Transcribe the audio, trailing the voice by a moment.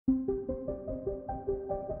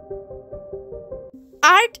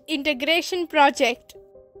Art Integration Project.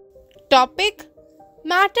 Topic: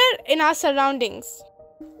 Matter in our surroundings.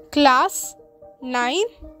 Class 9.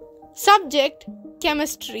 Subject: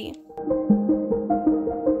 Chemistry.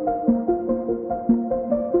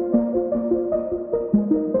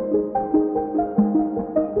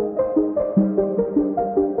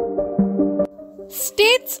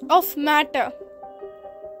 States of matter.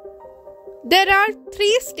 There are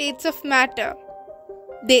 3 states of matter.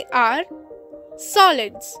 They are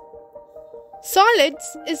solids. Solids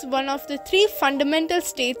is one of the 3 fundamental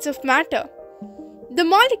states of matter. The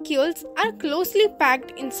molecules are closely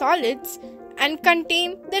packed in solids and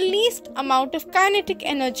contain the least amount of kinetic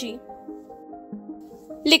energy.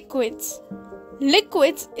 Liquids.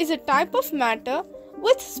 Liquids is a type of matter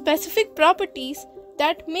with specific properties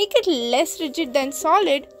that make it less rigid than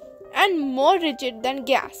solid and more rigid than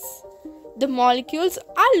gas. The molecules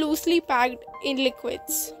are loosely packed in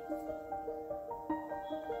liquids.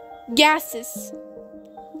 Gases.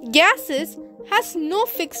 Gases has no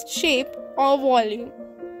fixed shape or volume.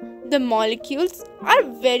 The molecules are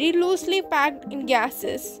very loosely packed in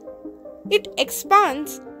gases. It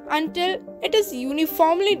expands until it is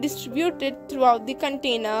uniformly distributed throughout the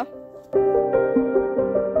container.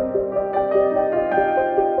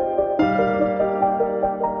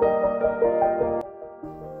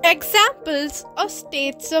 Examples of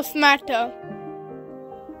states of matter.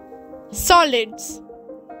 Solids.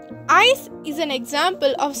 Ice is an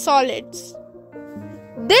example of solids.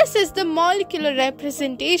 This is the molecular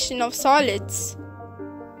representation of solids.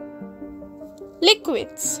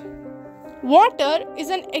 Liquids. Water is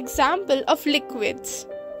an example of liquids.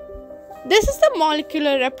 This is the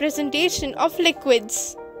molecular representation of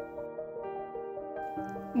liquids.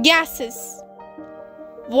 Gases.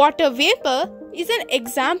 Water vapor is an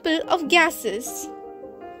example of gases.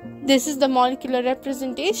 This is the molecular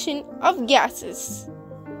representation of gases.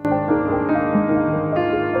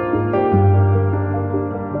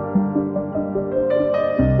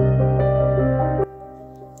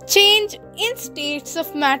 Change in states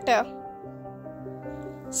of matter.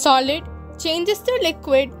 Solid changes to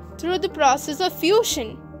liquid through the process of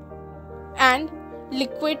fusion, and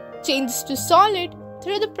liquid changes to solid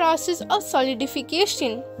through the process of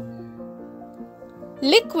solidification.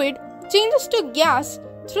 Liquid changes to gas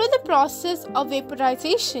through the process of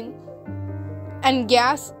vaporization, and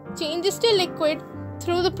gas changes to liquid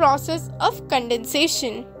through the process of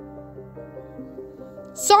condensation.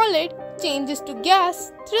 Solid changes to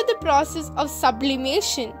gas through the process of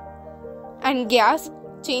sublimation, and gas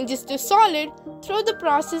changes to solid through the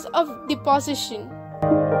process of deposition.